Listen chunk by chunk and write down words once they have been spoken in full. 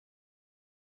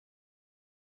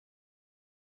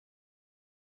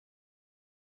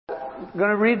I'm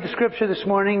going to read the scripture this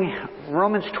morning,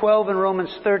 Romans 12 and Romans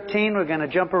 13. We're going to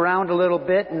jump around a little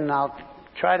bit, and I'll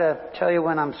try to tell you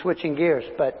when I'm switching gears,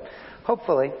 but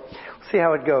hopefully we'll see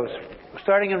how it goes.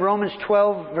 Starting in Romans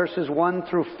 12, verses 1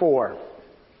 through 4.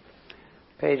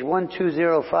 Page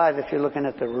 1205 if you're looking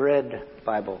at the red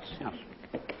Bibles. Yes.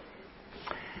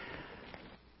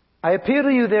 I appeal to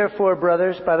you, therefore,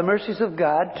 brothers, by the mercies of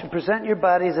God, to present your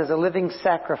bodies as a living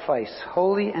sacrifice,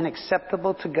 holy and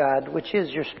acceptable to God, which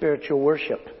is your spiritual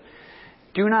worship.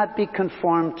 Do not be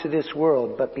conformed to this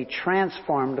world, but be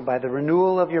transformed by the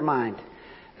renewal of your mind,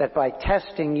 that by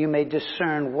testing you may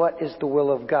discern what is the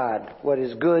will of God, what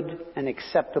is good and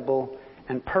acceptable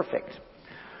and perfect.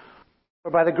 For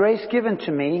by the grace given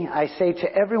to me, I say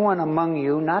to everyone among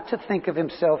you not to think of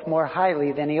himself more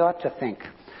highly than he ought to think,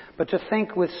 but to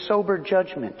think with sober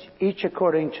judgment, each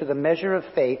according to the measure of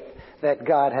faith that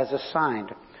God has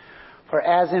assigned. For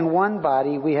as in one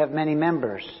body we have many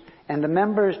members, and the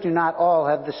members do not all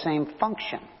have the same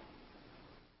function.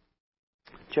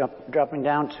 Dropping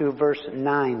down to verse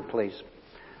 9, please.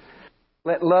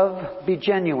 Let love be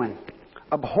genuine.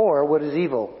 Abhor what is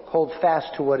evil. Hold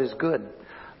fast to what is good.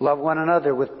 Love one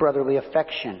another with brotherly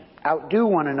affection. Outdo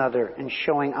one another in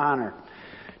showing honor.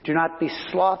 Do not be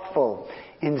slothful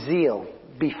in zeal.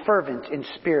 Be fervent in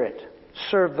spirit.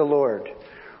 Serve the Lord.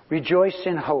 Rejoice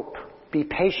in hope. Be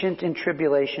patient in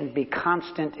tribulation. Be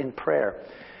constant in prayer.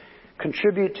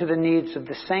 Contribute to the needs of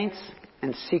the saints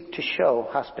and seek to show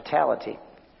hospitality.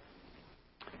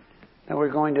 Now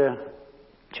we're going to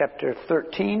chapter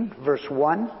 13, verse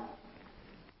 1.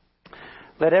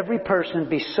 Let every person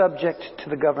be subject to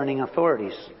the governing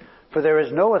authorities, for there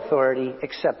is no authority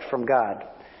except from God,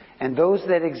 and those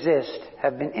that exist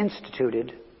have been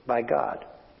instituted by God.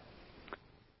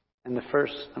 And the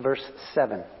first, verse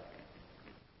 7.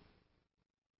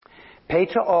 Pay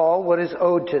to all what is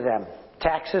owed to them.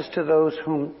 Taxes to those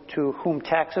to whom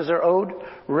taxes are owed,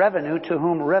 revenue to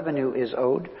whom revenue is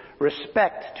owed,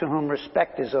 respect to whom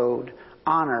respect is owed,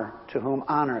 honor to whom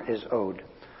honor is owed.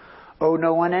 Owe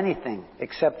no one anything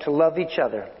except to love each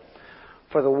other.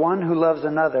 For the one who loves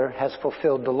another has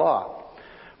fulfilled the law.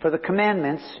 For the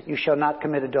commandments, you shall not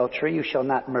commit adultery, you shall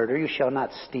not murder, you shall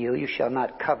not steal, you shall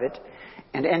not covet,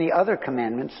 and any other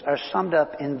commandments are summed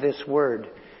up in this word: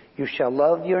 you shall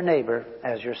love your neighbor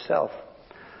as yourself.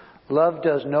 Love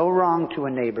does no wrong to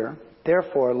a neighbor,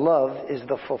 therefore love is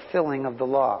the fulfilling of the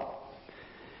law.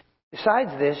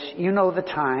 Besides this, you know the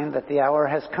time that the hour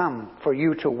has come for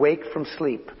you to wake from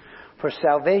sleep. For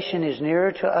salvation is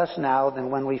nearer to us now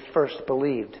than when we first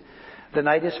believed. The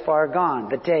night is far gone,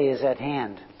 the day is at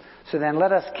hand. So then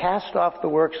let us cast off the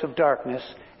works of darkness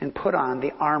and put on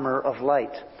the armor of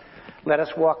light. Let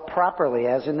us walk properly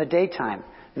as in the daytime,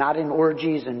 not in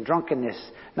orgies and drunkenness,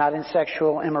 not in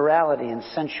sexual immorality and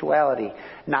sensuality,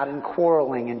 not in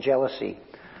quarreling and jealousy.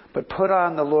 But put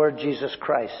on the Lord Jesus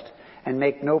Christ and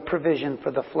make no provision for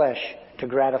the flesh to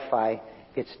gratify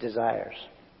its desires.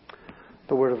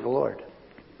 The word of the Lord.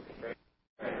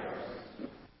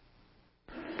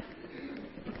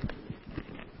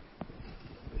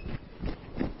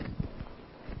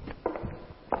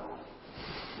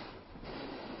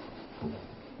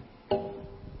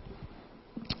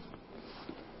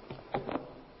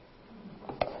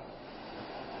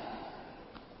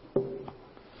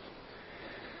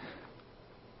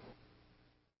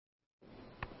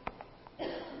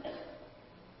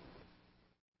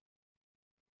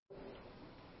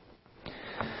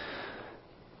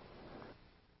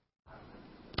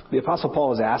 The Apostle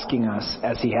Paul is asking us,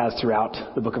 as he has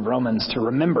throughout the book of Romans, to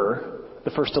remember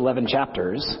the first 11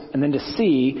 chapters and then to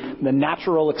see the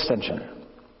natural extension.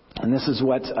 And this is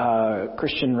what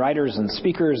Christian writers and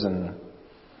speakers and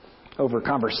over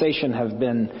conversation have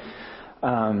been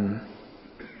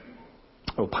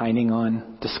opining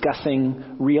on, discussing,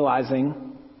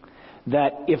 realizing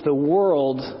that if the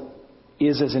world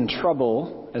is as in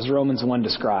trouble as Romans 1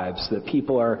 describes, that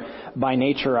people are by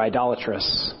nature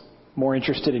idolatrous, more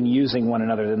interested in using one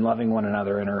another than loving one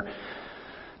another, and are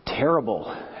terrible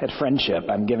at friendship.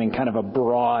 I'm giving kind of a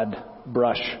broad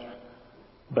brush,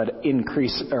 but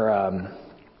decreasing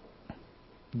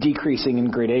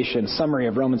in gradation summary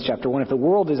of Romans chapter 1. If the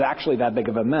world is actually that big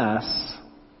of a mess,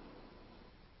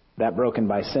 that broken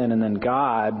by sin, and then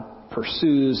God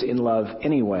pursues in love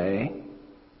anyway,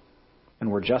 and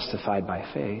we're justified by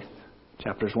faith,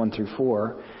 chapters 1 through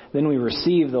 4, then we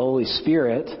receive the Holy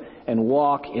Spirit and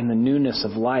walk in the newness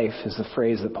of life, is the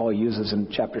phrase that Paul uses in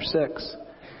chapter 6.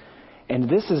 And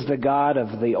this is the God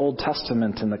of the Old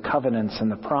Testament and the covenants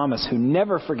and the promise, who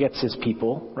never forgets his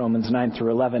people, Romans 9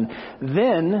 through 11.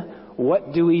 Then,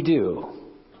 what do we do?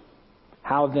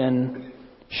 How then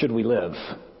should we live?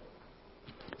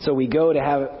 So we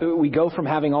go from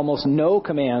having almost no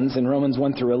commands in Romans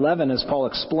 1 through 11, as Paul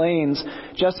explains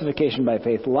justification by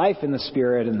faith, life in the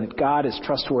Spirit, and that God is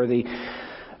trustworthy.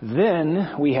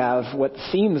 Then we have what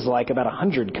seems like about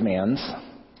 100 commands,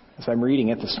 as I'm reading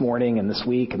it this morning and this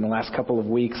week and the last couple of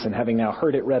weeks, and having now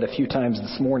heard it read a few times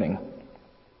this morning.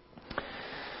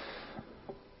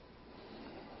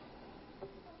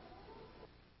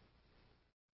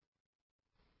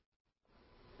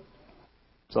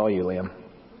 It's all you, Liam.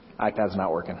 iPad's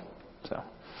not working. So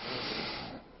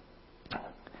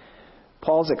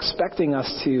Paul's expecting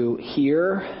us to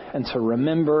hear and to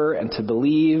remember and to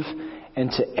believe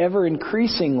and to ever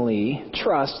increasingly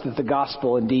trust that the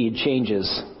gospel indeed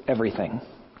changes everything.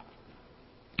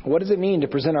 What does it mean to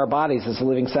present our bodies as a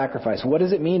living sacrifice? What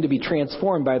does it mean to be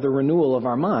transformed by the renewal of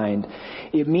our mind?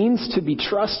 It means to be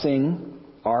trusting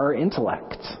our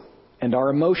intellect and our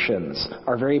emotions,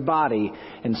 our very body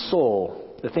and soul,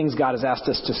 the things God has asked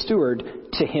us to steward,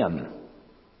 to Him.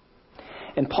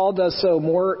 And Paul does so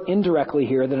more indirectly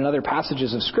here than in other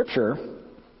passages of Scripture,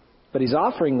 but he's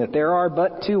offering that there are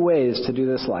but two ways to do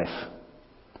this life.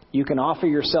 You can offer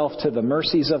yourself to the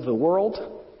mercies of the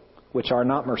world, which are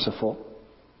not merciful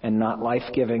and not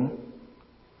life-giving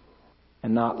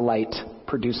and not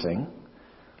light-producing,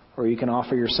 or you can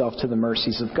offer yourself to the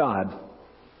mercies of God,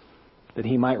 that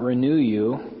He might renew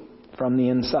you from the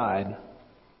inside.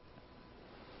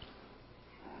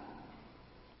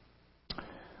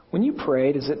 When you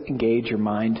pray, does it engage your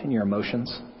mind and your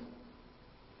emotions?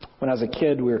 When I was a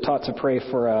kid, we were taught to pray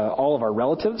for all of our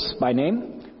relatives by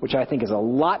name, which I think is a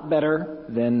lot better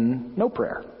than no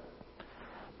prayer.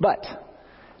 But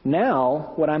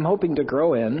now, what I'm hoping to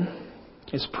grow in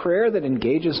is prayer that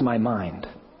engages my mind.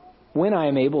 When I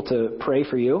am able to pray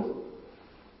for you,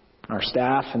 our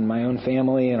staff and my own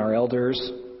family and our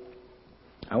elders,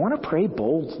 I want to pray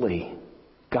boldly,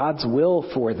 God's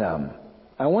will for them.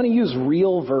 I want to use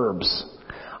real verbs.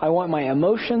 I want my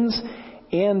emotions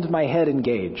and my head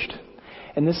engaged.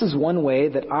 And this is one way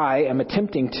that I am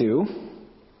attempting to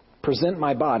present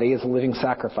my body as a living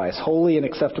sacrifice, holy and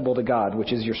acceptable to God,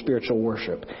 which is your spiritual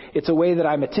worship. It's a way that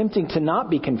I'm attempting to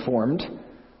not be conformed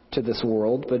to this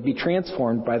world, but be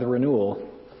transformed by the renewal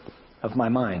of my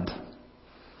mind.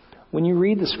 When you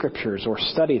read the Scriptures or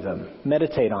study them,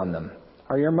 meditate on them,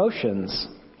 are your emotions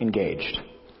engaged?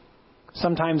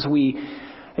 Sometimes we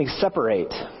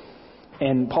separate,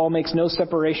 and Paul makes no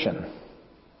separation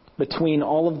between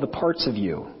all of the parts of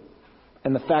you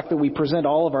and the fact that we present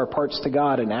all of our parts to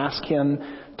God and ask Him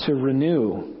to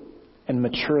renew and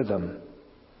mature them.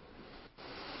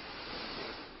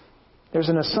 There's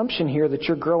an assumption here that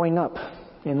you're growing up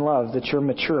in love, that you're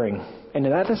maturing, and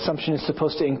that assumption is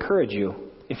supposed to encourage you.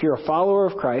 If you're a follower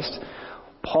of Christ,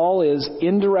 Paul is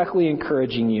indirectly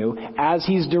encouraging you as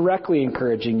he's directly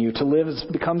encouraging you to live as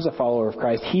becomes a follower of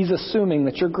Christ. He's assuming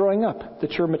that you're growing up,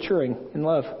 that you're maturing in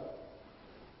love.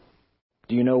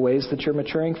 Do you know ways that you're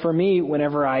maturing? For me,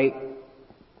 whenever I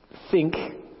think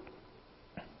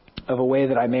of a way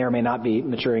that I may or may not be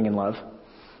maturing in love,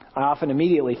 I often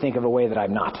immediately think of a way that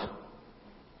I'm not.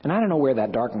 And I don't know where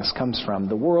that darkness comes from.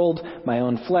 The world, my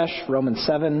own flesh, Romans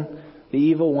 7, the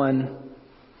evil one.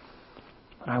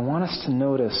 But I want us to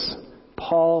notice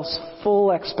Paul's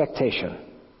full expectation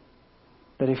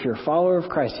that if you're a follower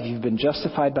of Christ, if you've been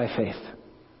justified by faith,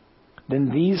 then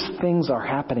these things are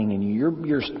happening in you.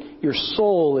 Your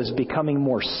soul is becoming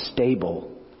more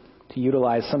stable, to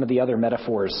utilize some of the other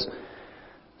metaphors,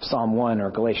 Psalm 1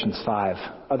 or Galatians 5,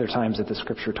 other times that the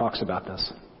Scripture talks about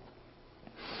this.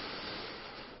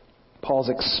 Paul's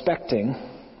expecting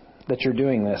that you're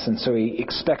doing this, and so he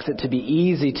expects it to be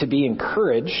easy to be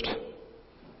encouraged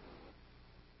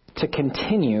to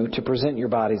continue to present your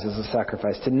bodies as a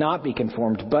sacrifice, to not be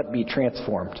conformed, but be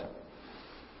transformed,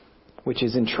 which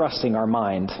is entrusting our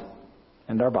mind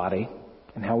and our body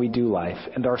and how we do life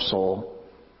and our soul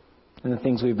and the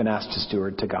things we've been asked to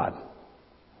steward to God.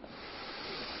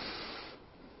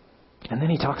 And then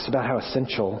he talks about how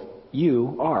essential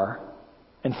you are.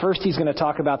 And first he's going to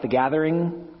talk about the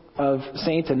gathering of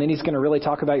saints, and then he's going to really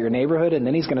talk about your neighborhood, and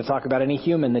then he's going to talk about any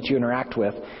human that you interact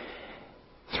with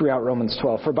throughout Romans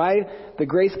 12. For by the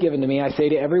grace given to me, I say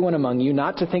to everyone among you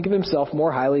not to think of himself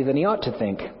more highly than he ought to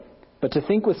think, but to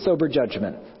think with sober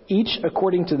judgment, each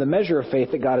according to the measure of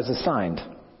faith that God has assigned.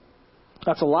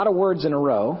 That's a lot of words in a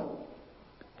row,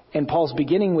 and Paul's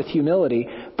beginning with humility,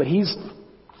 but he's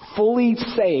fully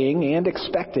saying and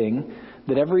expecting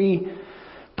that every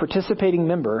participating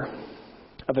member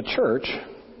of a church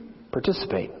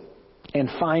participate and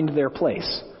find their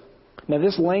place. Now,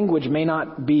 this language may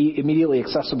not be immediately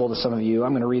accessible to some of you.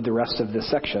 I'm going to read the rest of this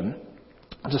section.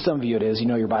 To some of you it is. You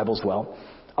know your Bibles well.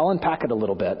 I'll unpack it a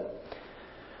little bit.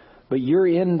 But you're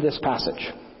in this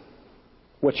passage.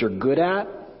 What you're good at,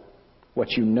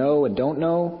 what you know and don't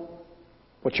know,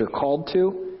 what you're called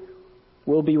to,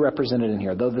 will be represented in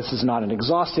here, though this is not an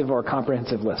exhaustive or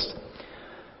comprehensive list.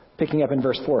 Picking up in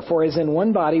verse 4, for as in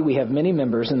one body we have many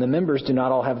members, and the members do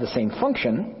not all have the same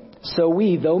function, so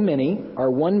we, though many, are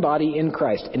one body in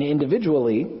Christ, and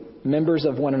individually members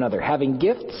of one another, having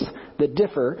gifts that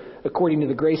differ according to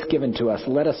the grace given to us.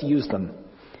 Let us use them.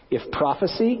 If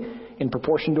prophecy, in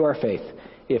proportion to our faith.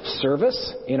 If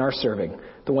service, in our serving.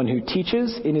 The one who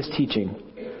teaches, in his teaching.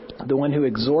 The one who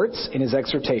exhorts, in his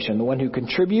exhortation. The one who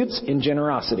contributes, in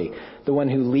generosity. The one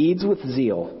who leads, with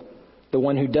zeal. The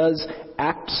one who does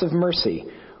acts of mercy,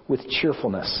 with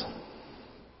cheerfulness.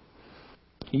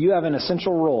 You have an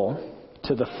essential role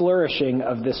to the flourishing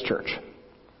of this church.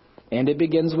 And it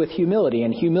begins with humility.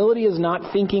 And humility is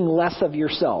not thinking less of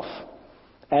yourself,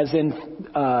 as in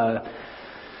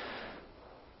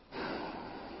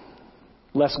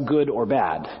less good or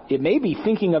bad. It may be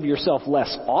thinking of yourself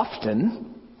less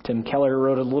often. Tim Keller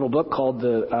wrote a little book called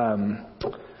now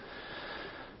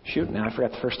I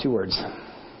forgot the first two words.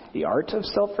 The Art of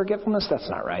Self-Forgetfulness? That's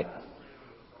not right.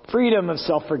 Freedom of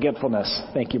Self-Forgetfulness.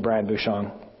 Thank you, Brian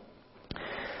Bouchon.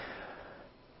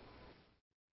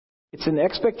 It's an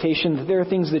expectation that there are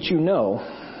things that you know.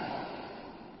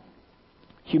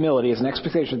 Humility is an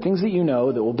expectation of things that you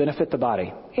know that will benefit the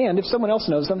body. And if someone else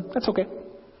knows them, that's okay.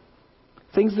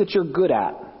 Things that you're good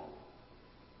at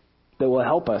that will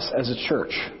help us as a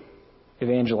church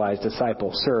evangelize,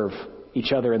 disciple, serve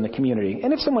each other in the community.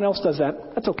 And if someone else does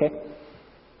that, that's okay.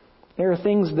 There are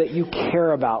things that you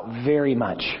care about very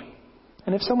much.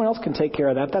 And if someone else can take care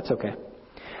of that, that's okay.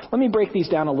 Let me break these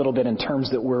down a little bit in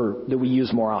terms that we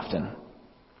use more often.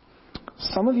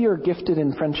 Some of you are gifted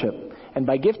in friendship. And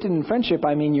by gifted in friendship,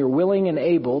 I mean you're willing and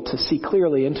able to see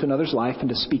clearly into another's life and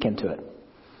to speak into it.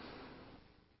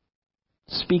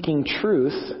 Speaking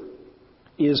truth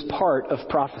is part of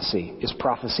prophecy. Is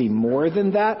prophecy more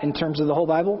than that in terms of the whole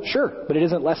Bible? Sure, but it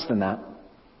isn't less than that.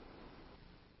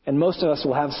 And most of us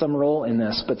will have some role in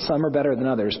this, but some are better than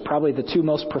others. Probably the two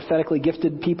most prophetically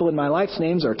gifted people in my life's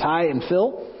names are Ty and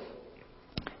Phil.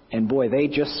 And boy, they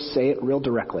just say it real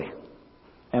directly.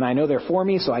 And I know they're for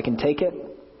me, so I can take it.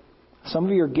 Some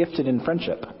of you are gifted in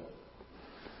friendship.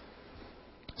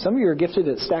 Some of you are gifted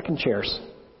at stacking chairs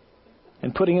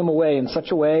and putting them away in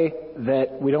such a way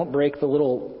that we don't break the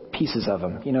little pieces of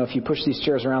them. You know, if you push these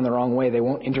chairs around the wrong way, they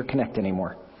won't interconnect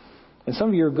anymore. And some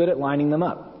of you are good at lining them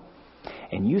up.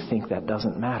 And you think that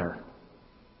doesn't matter.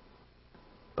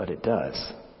 But it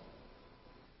does.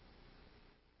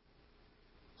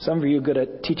 Some of you are good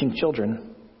at teaching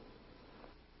children.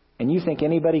 And you think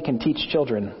anybody can teach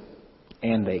children.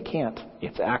 And they can't.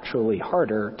 It's actually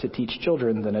harder to teach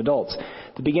children than adults.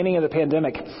 At the beginning of the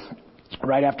pandemic,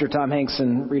 right after Tom Hanks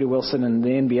and Rita Wilson and the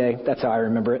NBA, that's how I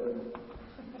remember it,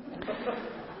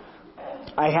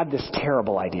 I had this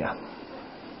terrible idea.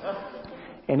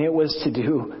 And it was to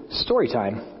do story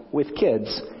time with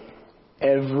kids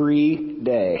every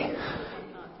day.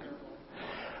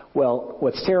 Well,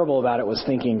 what's terrible about it was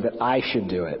thinking that I should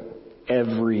do it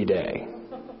every day.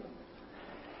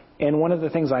 And one of the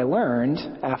things I learned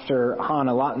after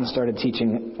Hannah Lawton started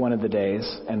teaching one of the days,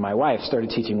 and my wife started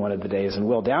teaching one of the days, and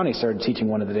Will Downey started teaching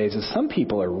one of the days, is some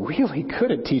people are really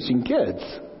good at teaching kids,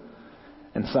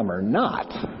 and some are not.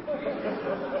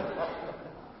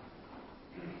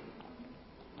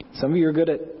 Some of you are good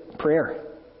at prayer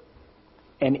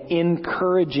and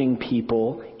encouraging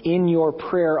people in your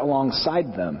prayer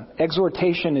alongside them.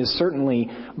 Exhortation is certainly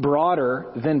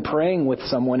broader than praying with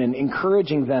someone and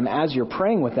encouraging them as you're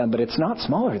praying with them, but it's not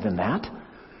smaller than that.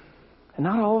 And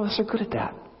not all of us are good at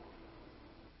that.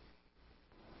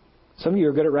 Some of you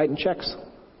are good at writing checks.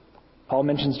 Paul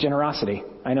mentions generosity.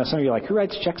 I know some of you are like, who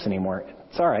writes checks anymore?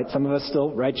 It's all right. Some of us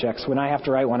still write checks. When I have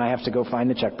to write one, I have to go find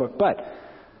the checkbook. But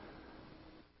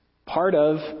part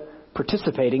of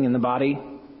participating in the body,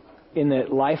 in the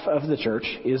life of the church,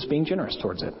 is being generous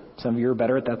towards it. Some of you are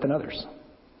better at that than others.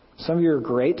 Some of you are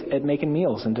great at making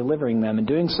meals and delivering them and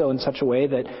doing so in such a way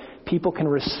that people can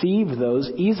receive those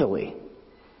easily.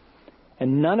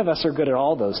 And none of us are good at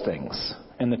all those things,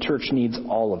 and the church needs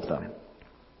all of them.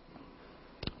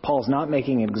 Paul's not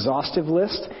making an exhaustive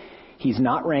list. He's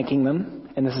not ranking them,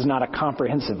 and this is not a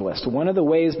comprehensive list. One of the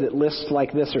ways that lists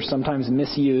like this are sometimes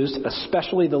misused,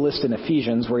 especially the list in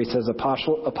Ephesians where he says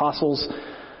apostles,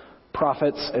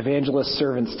 prophets, evangelists,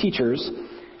 servants, teachers,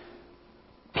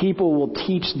 people will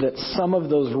teach that some of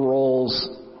those roles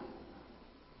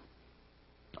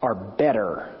are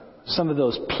better. Some of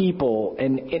those people,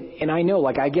 and I know,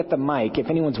 like, I get the mic. If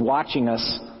anyone's watching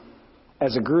us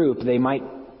as a group, they might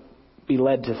be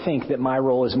led to think that my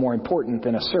role is more important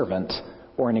than a servant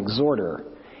or an exhorter.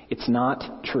 It's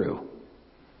not true.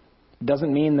 It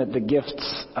doesn't mean that the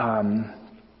gifts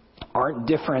aren't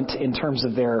different in terms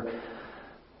of their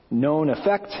known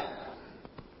effect.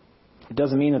 It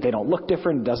doesn't mean that they don't look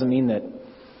different. It doesn't mean that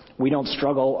we don't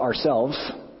struggle ourselves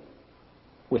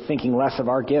with thinking less of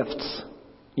our gifts.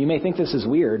 You may think this is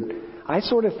weird. I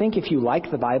sort of think if you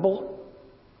like the Bible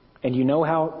and you know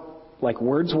how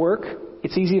words work,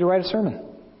 it's easy to write a sermon.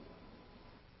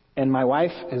 And my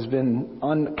wife has been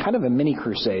on kind of a mini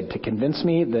crusade to convince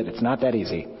me that it's not that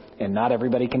easy and not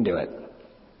everybody can do it.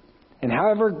 And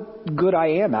however good I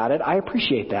am at it, I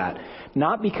appreciate that.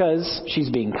 Not because she's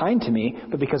being kind to me,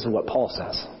 but because of what Paul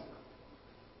says.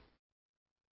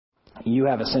 You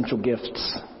have essential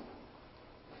gifts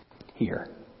here.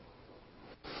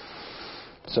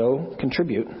 So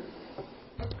contribute.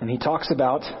 And he talks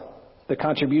about the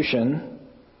contribution,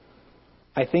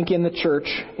 I think, in the church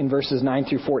in verses 9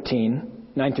 through 13,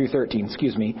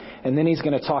 and then he's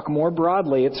going to talk more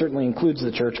broadly. It certainly includes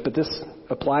the church, but this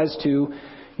applies to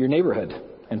your neighborhood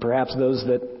and perhaps those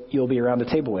that you'll be around the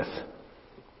table with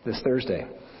this Thursday.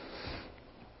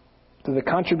 So the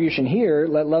contribution here,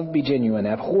 let love be genuine,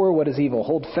 abhor what is evil,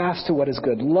 hold fast to what is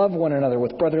good, love one another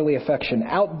with brotherly affection,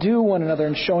 outdo one another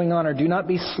in showing honor, do not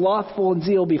be slothful in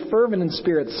zeal, be fervent in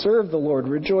spirit, serve the Lord,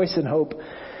 rejoice in hope,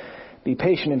 be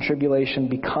patient in tribulation,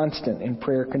 be constant in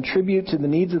prayer, contribute to the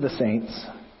needs of the saints,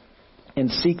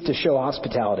 and seek to show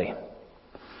hospitality.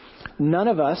 None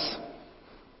of us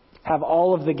have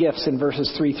all of the gifts in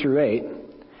verses 3 through 8,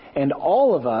 and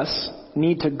all of us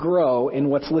need to grow in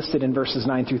what's listed in verses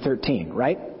 9 through 13,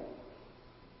 right?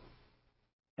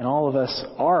 And all of us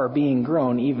are being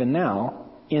grown even now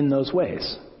in those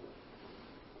ways.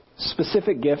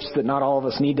 Specific gifts that not all of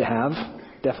us need to have,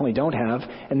 definitely don't have,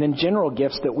 and then general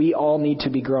gifts that we all need to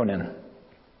be grown in. I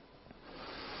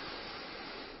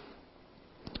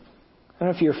don't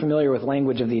know if you're familiar with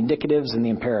language of the indicatives and the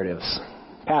imperatives.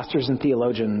 Pastors and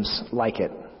theologians like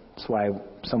it. That's why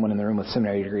someone in the room with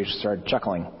seminary degrees started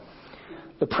chuckling.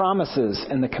 The promises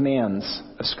and the commands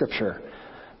of Scripture.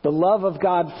 The love of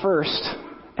God first,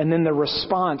 and then the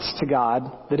response to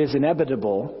God that is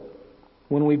inevitable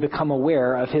when we become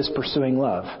aware of His pursuing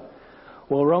love.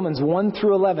 Well, Romans 1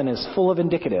 through 11 is full of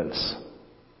indicatives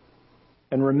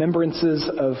and remembrances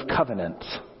of covenant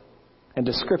and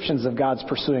descriptions of God's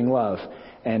pursuing love.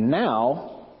 And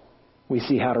now we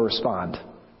see how to respond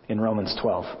in Romans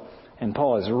 12. And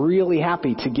Paul is really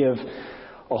happy to give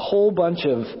a whole bunch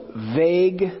of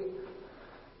vague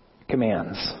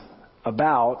commands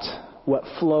about what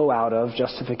flow out of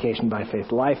justification by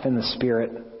faith, life in the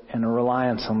Spirit, and a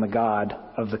reliance on the God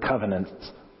of the covenant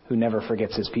who never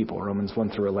forgets His people, Romans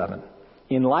 1 through 11.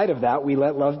 In light of that, we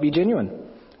let love be genuine.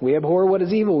 We abhor what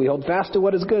is evil. We hold fast to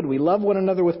what is good. We love one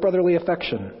another with brotherly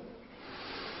affection.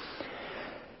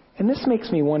 And this makes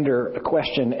me wonder a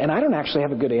question, and I don't actually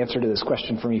have a good answer to this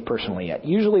question for me personally yet.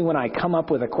 Usually when I come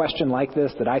up with a question like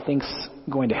this that I think's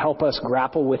going to help us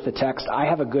grapple with the text, I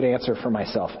have a good answer for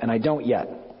myself, and I don't yet.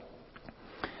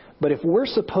 But if we're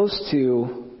supposed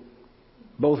to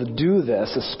both do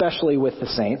this, especially with the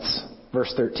saints,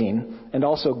 verse 13, and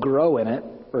also grow in it,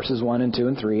 verses 1 and 2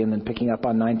 and 3, and then picking up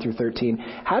on 9 through 13,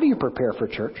 how do you prepare for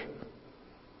church?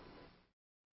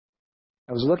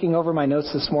 I was looking over my notes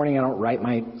this morning. I don't write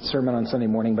my sermon on Sunday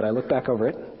morning, but I look back over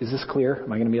it. Is this clear?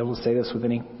 Am I going to be able to say this with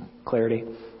any clarity?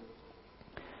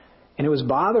 And it was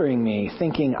bothering me,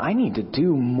 thinking I need to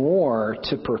do more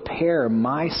to prepare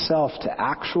myself to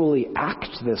actually act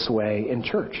this way in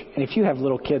church. And if you have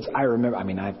little kids, I have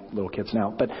little kids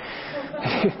now, but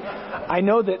I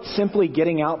know that simply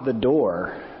getting out the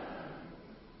door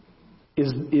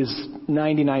is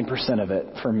 99% of it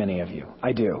for many of you.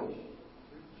 I do.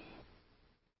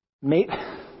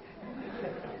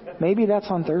 Maybe that's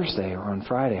on Thursday or on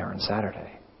Friday or on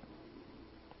Saturday.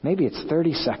 Maybe it's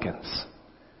 30 seconds.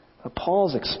 But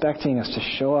Paul's expecting us to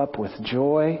show up with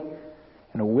joy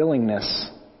and a willingness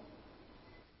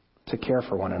to care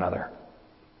for one another.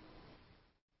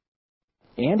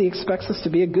 And he expects us to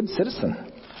be a good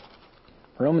citizen.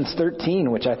 Romans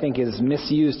 13, which I think is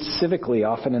misused civically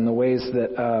often in the ways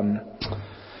that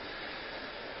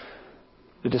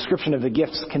the description of the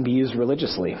gifts can be used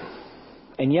religiously.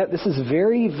 And yet this is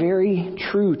very, very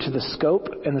true to the scope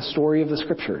and the story of the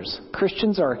Scriptures.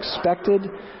 Christians are expected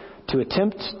to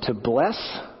attempt to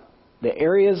bless the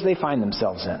areas they find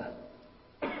themselves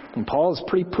in. And Paul is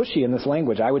pretty pushy in this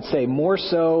language. I would say more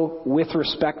so with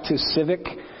respect to civic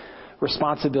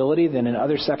responsibility than in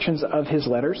other sections of his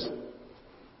letters.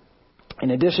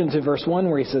 In addition to verse 1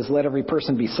 where he says, let every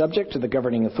person be subject to the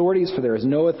governing authorities, for there is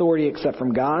no authority except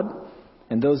from God,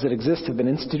 and those that exist have been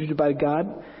instituted by God.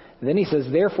 And then he says,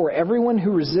 therefore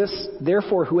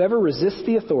whoever resists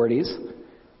the authorities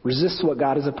resists what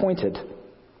God has appointed,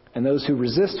 and those who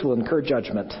resist will incur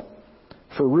judgment.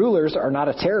 For rulers are not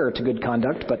a terror to good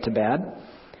conduct, but to bad.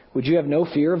 Would you have no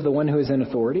fear of the one who is in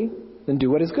authority? Then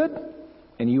do what is good,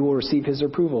 and you will receive his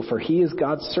approval, for he is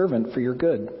God's servant for your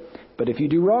good. But if you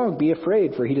do wrong, be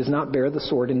afraid, for he does not bear the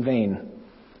sword in vain.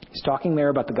 He's talking there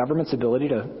about the government's ability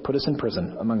to put us in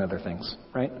prison, among other things,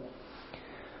 right?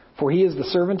 For he is the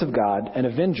servant of God, an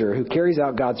avenger who carries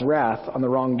out God's wrath on the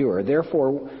wrongdoer.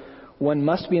 Therefore, one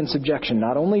must be in subjection,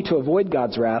 not only to avoid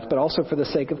God's wrath, but also for the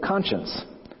sake of conscience.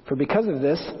 For because of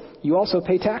this, you also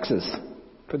pay taxes.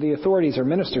 For the authorities are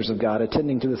ministers of God,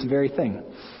 attending to this very thing.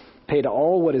 Pay to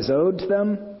all what is owed to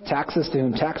them, taxes to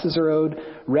whom taxes are owed,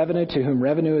 revenue to whom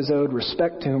revenue is owed,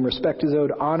 respect to whom respect is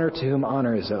owed, honor to whom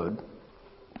honor is owed.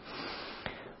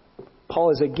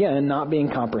 Paul is again not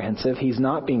being comprehensive. He's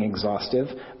not being exhaustive,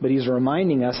 but he's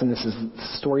reminding us, and this is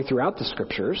the story throughout the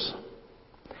scriptures,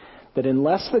 that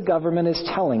unless the government is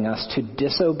telling us to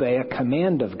disobey a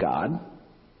command of God,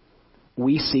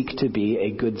 we seek to be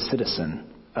a good citizen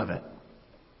of it.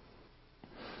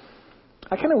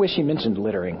 I kind of wish he mentioned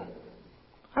littering.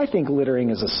 I think littering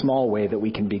is a small way that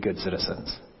we can be good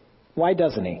citizens. Why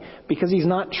doesn't he? Because he's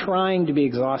not trying to be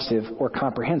exhaustive or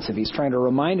comprehensive. He's trying to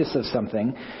remind us of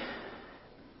something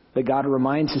that God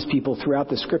reminds his people throughout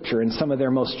the scripture in some of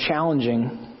their most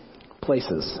challenging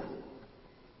places.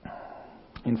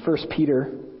 In 1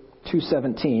 Peter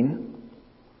 2:17,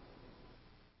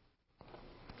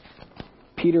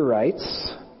 Peter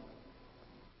writes,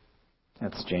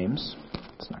 that's James.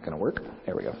 It's not going to work.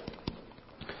 There we go.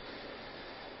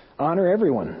 Honor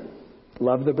everyone.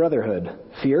 Love the brotherhood.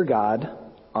 Fear God.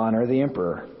 Honor the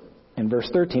emperor. In verse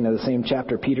 13 of the same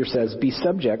chapter, Peter says, be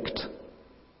subject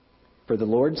for the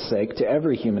Lord's sake to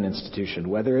every human institution,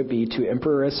 whether it be to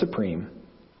emperor as supreme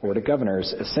or to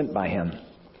governors as sent by him.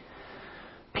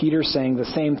 Peter's saying the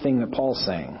same thing that Paul's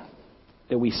saying,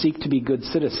 that we seek to be good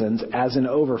citizens as an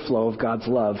overflow of God's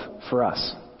love for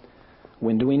us.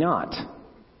 When do we not?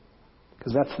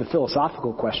 Because that's the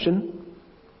philosophical question.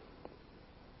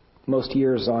 Most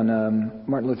years on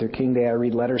Martin Luther King Day, I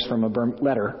read letter from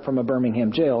a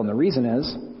Birmingham jail, and the reason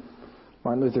is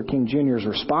Martin Luther King Jr. is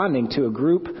responding to a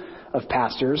group of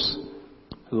pastors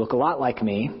who look a lot like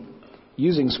me,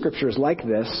 using scriptures like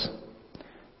this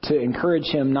to encourage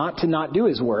him not to not do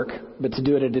his work, but to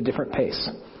do it at a different pace.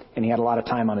 And he had a lot of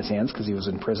time on his hands because he was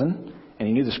in prison, and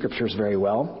he knew the scriptures very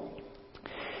well.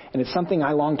 And it's something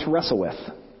I long to wrestle with,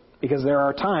 because there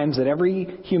are times that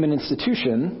every human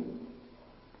institution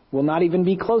will not even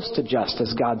be close to just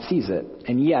as God sees it.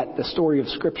 And yet, the story of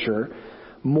Scripture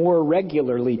more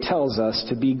regularly tells us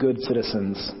to be good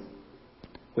citizens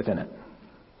within it.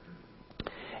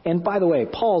 And by the way,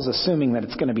 Paul's assuming that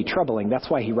it's going to be troubling. That's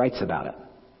why he writes about it.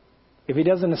 If he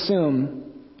doesn't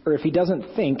assume, or if he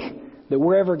doesn't think that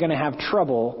we're ever going to have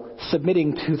trouble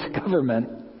submitting to the government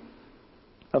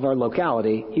of our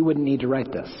locality, he wouldn't need to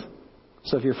write this.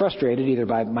 So if you're frustrated either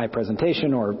by my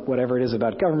presentation or whatever it is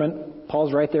about government,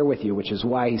 Paul's right there with you, which is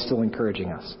why he's still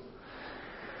encouraging us.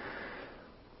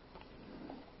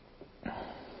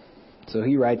 So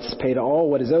he writes, pay to all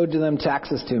what is owed to them,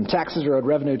 taxes to whom taxes are owed,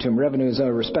 revenue to whom revenue is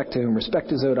owed, respect to whom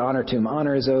respect is owed, honor to whom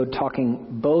honor is owed, talking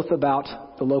both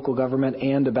about the local government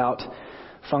and about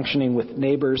functioning with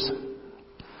neighbors.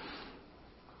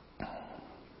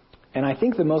 And I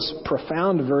think the most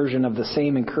profound version of the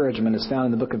same encouragement is found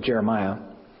in the book of Jeremiah.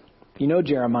 If you know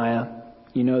Jeremiah,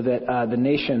 you know that the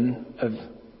nation of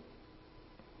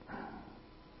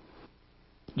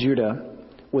Judah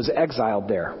was exiled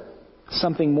there.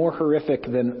 Something more horrific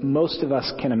than most of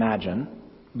us can imagine,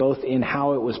 both in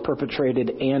how it was perpetrated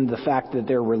and the fact that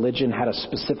their religion had a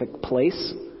specific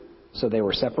place, so they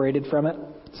were separated from it.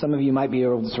 Some of you might be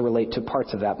able to relate to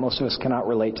parts of that. Most of us cannot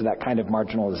relate to that kind of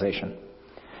marginalization.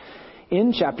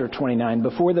 In chapter 29,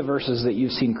 before the verses that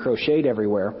you've seen crocheted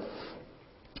everywhere,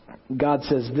 God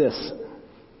says this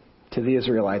to the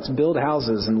Israelites: build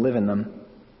houses and live in them.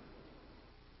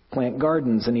 Plant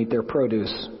gardens and eat their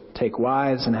produce. Take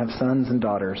wives and have sons and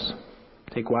daughters.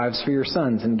 Take wives for your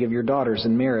sons and give your daughters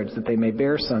in marriage, that they may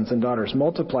bear sons and daughters.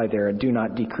 Multiply there and do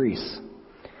not decrease.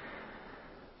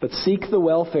 But seek the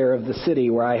welfare of the city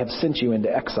where I have sent you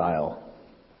into exile,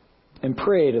 and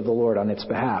pray to the Lord on its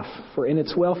behalf, for in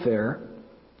its welfare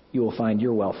you will find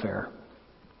your welfare.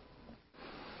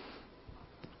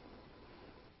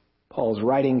 Paul is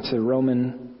writing to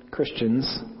Roman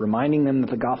Christians, reminding them that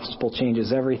the gospel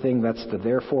changes everything. That's the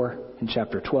therefore in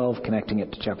chapter 12, connecting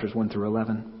it to chapters 1 through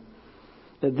 11.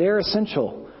 That they're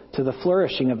essential to the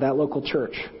flourishing of that local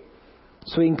church.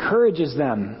 So he encourages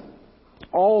them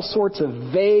all sorts of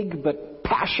vague but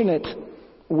passionate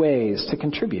ways to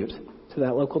contribute to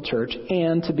that local church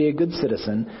and to be a good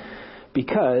citizen,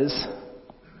 because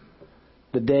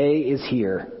the day is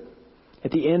here.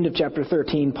 At the end of chapter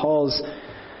 13, Paul's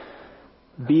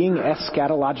being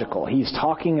eschatological. He's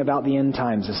talking about the end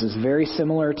times. This is very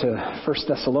similar to 1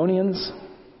 Thessalonians.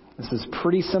 This is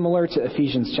pretty similar to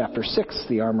Ephesians chapter 6,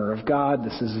 the armor of God.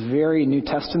 This is very New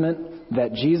Testament,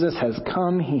 that Jesus has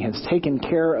come. He has taken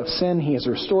care of sin. He has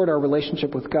restored our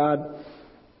relationship with God.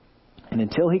 And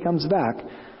until he comes back,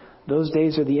 those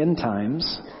days are the end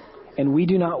times. And we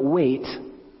do not wait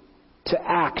to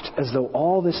act as though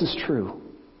all this is true.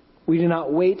 We do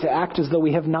not wait to act as though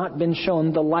we have not been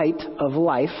shown the light of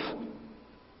life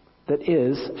that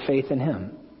is faith in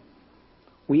him.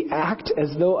 We act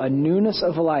as though a newness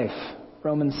of life,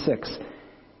 Romans 6,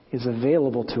 is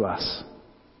available to us.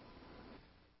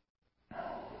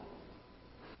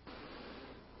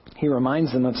 He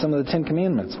reminds them of some of the 10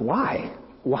 Commandments. Why?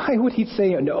 Why would he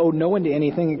say, no one to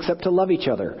anything except to love each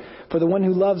other? For the one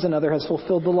who loves another has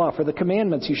fulfilled the law. For the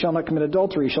commandments, you shall not commit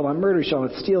adultery, you shall not murder, you shall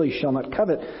not steal, you shall not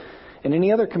covet. And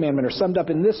any other commandment are summed up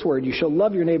in this word: you shall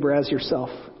love your neighbor as yourself.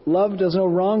 Love does no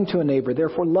wrong to a neighbor.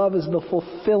 Therefore, love is the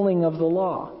fulfilling of the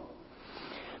law.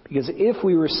 Because if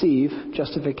we receive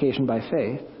justification by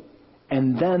faith,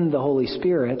 and then the Holy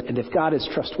Spirit, and if God is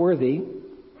trustworthy,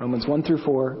 Romans 1 through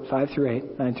 4, 5 through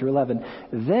 8, 9 through 11,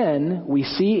 then we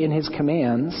see in his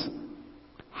commands,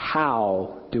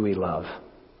 how do we love?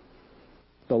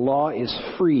 The law is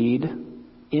freed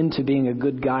into being a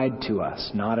good guide to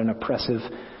us, not an oppressive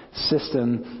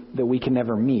system that we can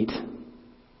never meet.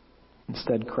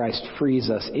 Instead, Christ frees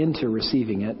us into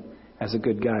receiving it as a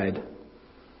good guide.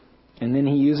 And then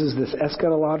he uses this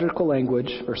eschatological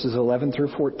language, verses 11 through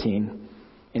 14,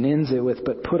 and ends it with,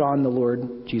 but put on the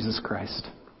Lord Jesus Christ.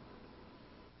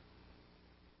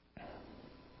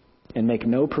 And make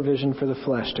no provision for the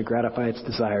flesh to gratify its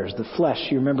desires. The flesh,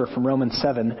 you remember from Romans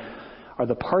 7, are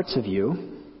the parts of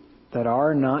you that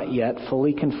are not yet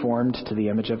fully conformed to the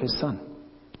image of his Son.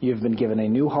 You have been given a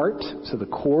new heart, so the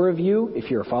core of you,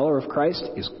 if you're a follower of Christ,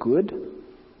 is good,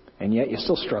 and yet you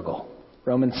still struggle.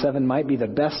 Romans 7 might be the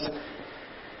best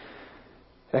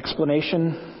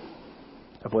explanation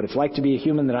of what it's like to be a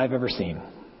human that I've ever seen.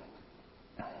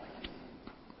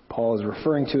 Paul is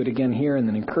referring to it again here and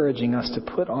then encouraging us to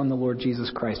put on the Lord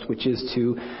Jesus Christ, which is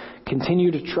to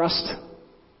continue to trust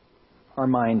our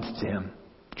mind to him,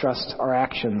 trust our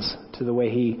actions to the way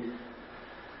he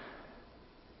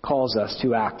calls us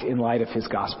to act in light of his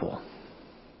gospel,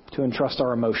 to entrust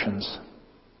our emotions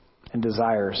and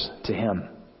desires to him,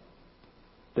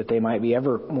 that they might be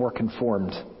ever more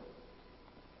conformed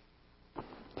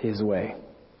to his way.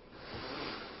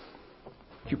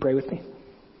 Would you pray with me?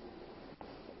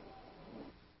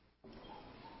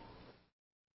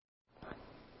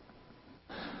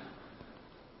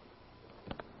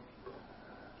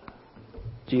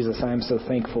 Jesus, I am so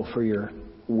thankful for your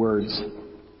words,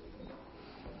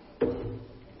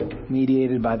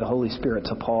 mediated by the Holy Spirit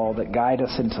to Paul, that guide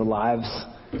us into lives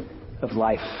of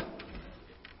life.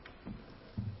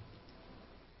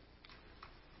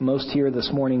 Most here this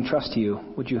morning trust you.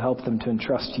 Would you help them to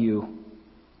entrust you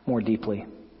more deeply?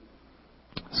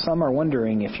 Some are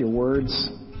wondering if your words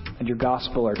and your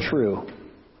gospel are true.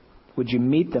 Would you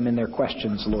meet them in their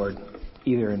questions, Lord,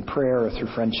 either in prayer or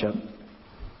through friendship?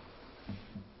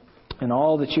 And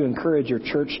all that you encourage your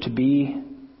church to be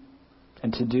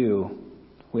and to do,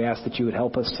 we ask that you would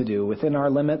help us to do within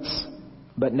our limits,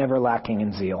 but never lacking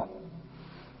in zeal.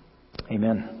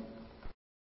 Amen.